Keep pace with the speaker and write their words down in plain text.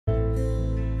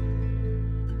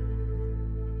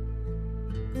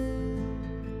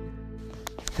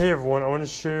Hey everyone, I want to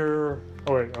share.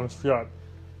 Oh wait, I almost forgot.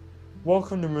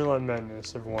 Welcome to Moonlight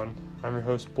Madness, everyone. I'm your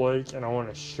host Blake, and I want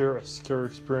to share a scary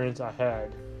experience I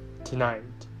had tonight.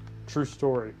 True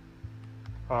story.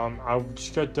 I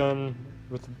just got done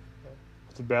with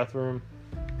the bathroom,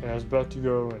 and I was about to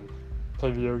go and play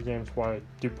video games while I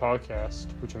do podcast,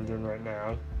 which I'm doing right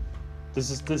now. This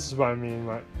is what I mean.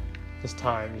 This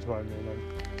time is what I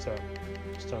mean. So,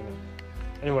 just done it.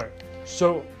 Anyway,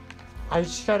 so I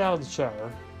just got out of the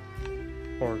shower,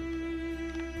 or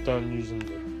done using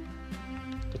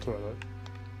the toilet.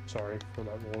 Sorry for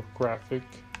that little graphic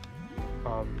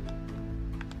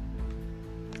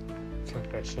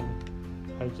confession,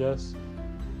 I guess,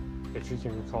 if you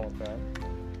can recall it that.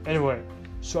 Anyway,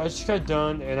 so I just got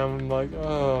done, and I'm like,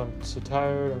 oh, I'm so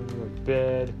tired. I'm gonna go to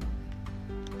bed,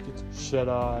 get some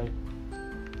shut-eye.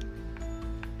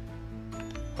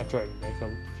 After I make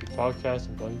a few podcasts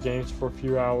and play games for a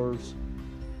few hours.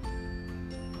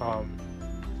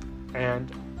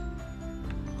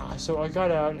 So I got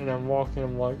out and I'm walking.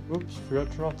 I'm like, oops, forgot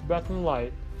to turn off the bathroom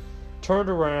light. Turned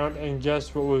around and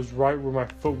guess what was right where my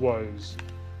foot was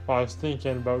while I was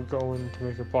thinking about going to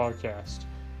make a podcast.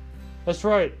 That's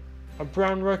right, a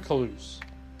brown recluse.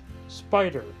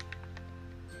 Spider.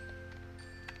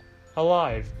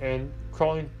 Alive and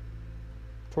crawling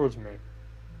towards me.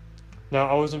 Now,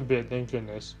 I wasn't bit, thank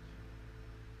goodness.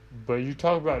 But you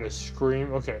talk about a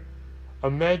scream. Okay.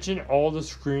 Imagine all the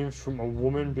screams from a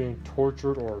woman being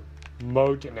tortured or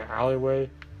mugged in an alleyway.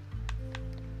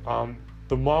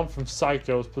 The mom from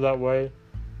Psycho was put that way,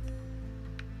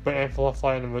 but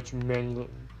amplified in a much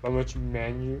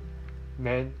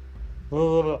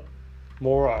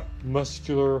more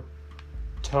muscular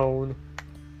tone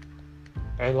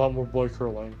and a lot more blood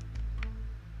curdling.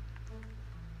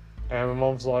 And my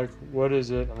mom's like, what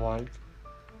is it? I'm like,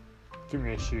 give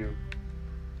me a shoe.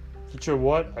 Get you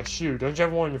what? A shoe. Don't you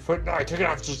have one on your foot? No, I took it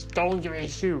off. Just don't give me a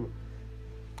shoe.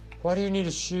 Why do you need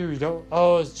a shoe? You don't.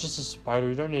 Oh, it's just a spider.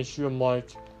 You don't need a shoe. I'm like,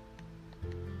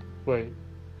 wait.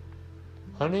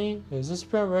 Honey, is this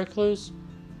brown recluse?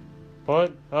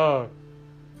 What? Oh,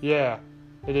 yeah,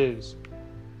 it is.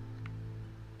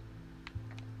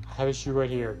 I have a shoe right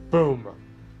here. Boom.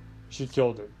 She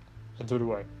killed it and threw it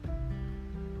away.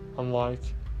 I'm like,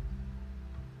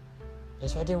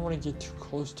 that's why I didn't want to get too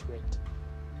close to it.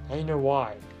 Now you know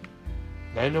why.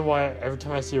 Now you know why every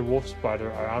time I see a wolf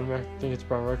spider, I automatically think it's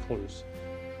brown recluse.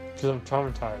 Because I'm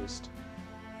traumatized.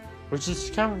 Which is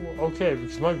kind of okay,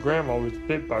 because my grandma was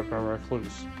bit by brown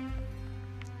recluse.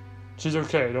 She's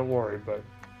okay, don't worry, but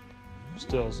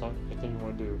still, it's not anything you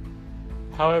want to do.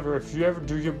 However, if you ever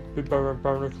do get bit by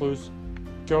brown recluse,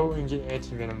 go and get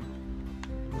antivenom.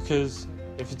 Because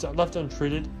if it's left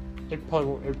untreated, it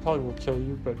probably will kill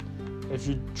you, but if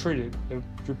you treat it,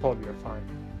 you'll probably be fine.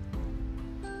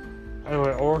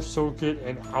 Anyway, or soak it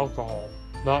in alcohol.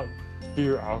 Not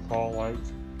beer alcohol, like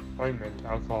ointment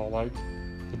alcohol, like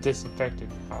the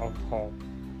disinfectant alcohol.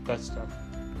 That stuff.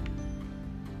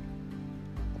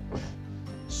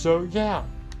 So, yeah.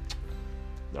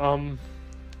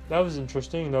 That was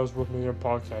interesting. That was worth making a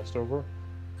podcast over.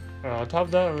 And on top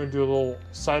of that, I'm going to do a little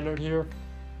side note here.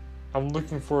 I'm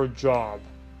looking for a job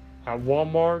at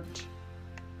Walmart,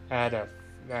 at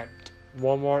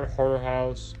Walmart, Harder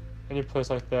House, any place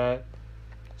like that.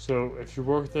 So if you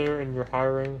work there and you're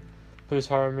hiring, please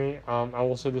hire me. I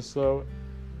will say this though,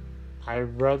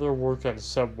 I'd rather work at a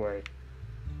Subway.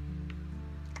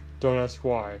 Don't ask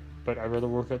why, but I'd rather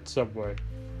work at Subway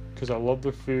because I love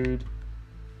the food,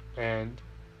 and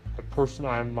a person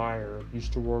I admire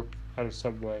used to work at a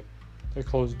Subway. They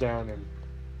closed down in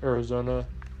Arizona.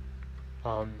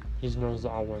 He's known as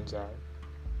the Alwyn's Out.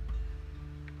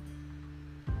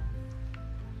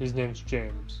 His name's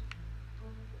James.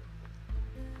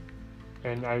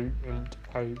 And I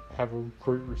have a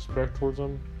great respect towards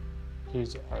him.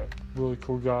 He's a really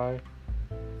cool guy.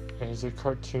 And he's a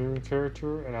cartoon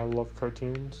character, and I love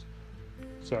cartoons.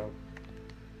 So,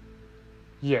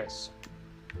 yes.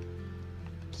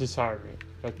 Please hire me.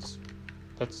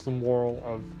 That's the moral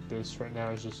of this right now,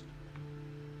 is just,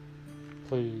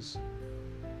 please,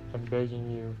 I'm begging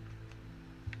you,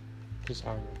 please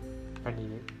hire me. I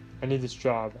need it. I need this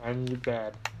job. I need it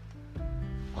bad.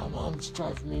 My mom's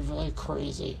driving me really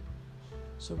crazy.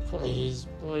 So please,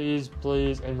 please,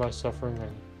 please end my suffering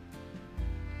and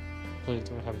please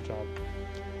don't have a job.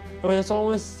 Anyway, that's all I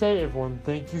want to say, everyone.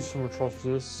 Thank you so much for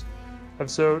this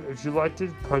episode. If you liked it,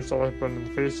 punch the like button in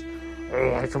the face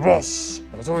like a boss.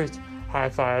 As always, high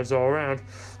fives all around.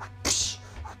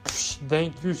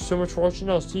 Thank you so much for watching.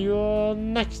 I'll see you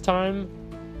next time.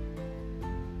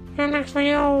 In the next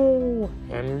video.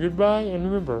 And goodbye. And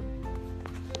remember,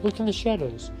 look in the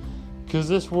shadows. Because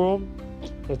this world,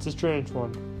 it's a strange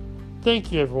one.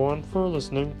 Thank you everyone for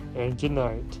listening, and good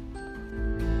night.